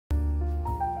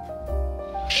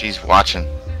She's watching.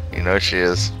 You know she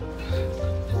is.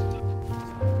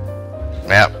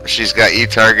 Yep, she's got you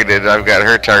targeted. I've got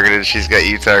her targeted. She's got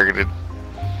you targeted.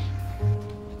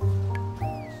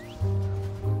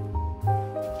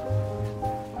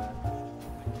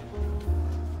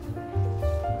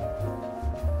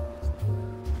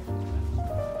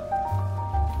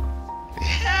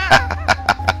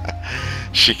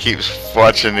 She keeps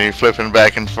watching you, flipping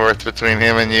back and forth between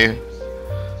him and you.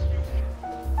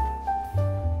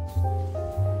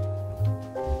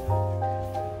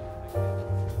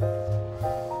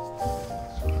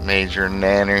 Major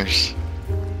Nanners.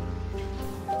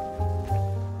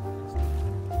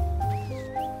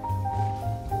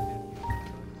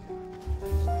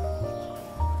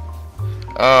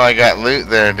 Oh, I got loot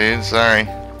there, dude. Sorry.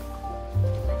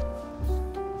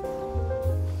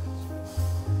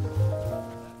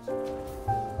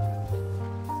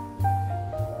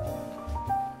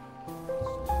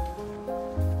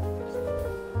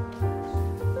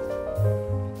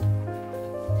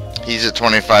 He's at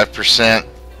 25%.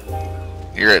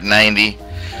 You're at 90.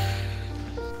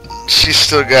 She's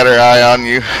still got her eye on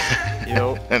you.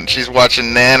 Yep. And she's watching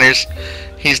Nanners.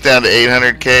 He's down to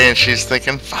 800k and she's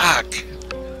thinking, fuck.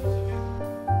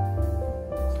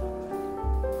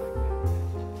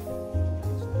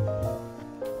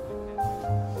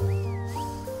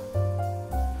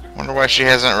 Wonder why she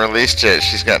hasn't released yet.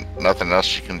 She's got nothing else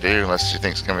she can do unless she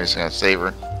thinks somebody's gonna save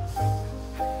her.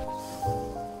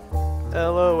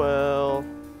 LOL.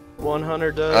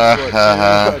 100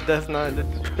 does what Death Knight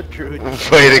Druid.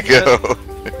 Way to go.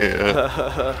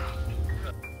 Yeah.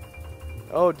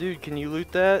 Oh, dude, can you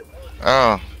loot that?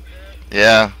 Oh,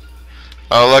 yeah.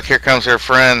 Oh, look, here comes her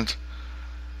friend.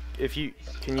 If you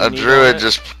can, you A druid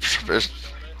just,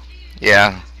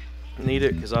 yeah. Need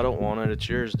it, cause I don't want it. It's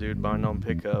yours, dude. Bind on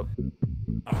pickup.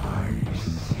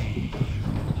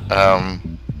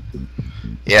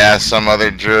 Yeah, some other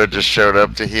druid just showed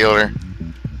up to heal her.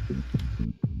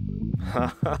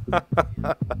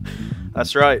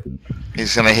 That's right.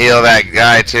 He's gonna heal that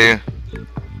guy too.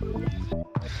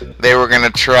 They were gonna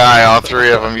try, all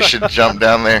three of them. You should jump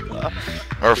down there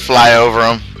or fly over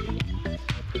them.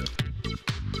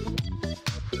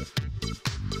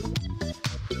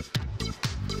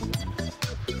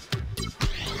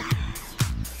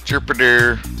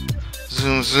 Jupiter,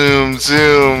 zoom, zoom,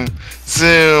 zoom,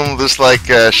 zoom. Just like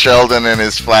Sheldon in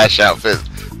his Flash outfit.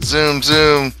 Zoom,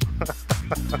 zoom.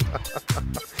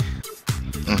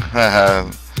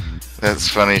 That's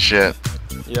funny shit.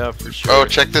 Yeah, for sure. Oh,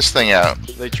 check this thing out.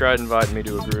 They tried inviting me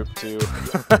to a group too.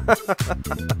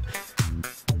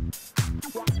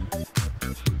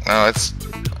 Oh,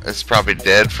 it's probably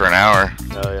dead for an hour.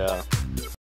 Oh yeah.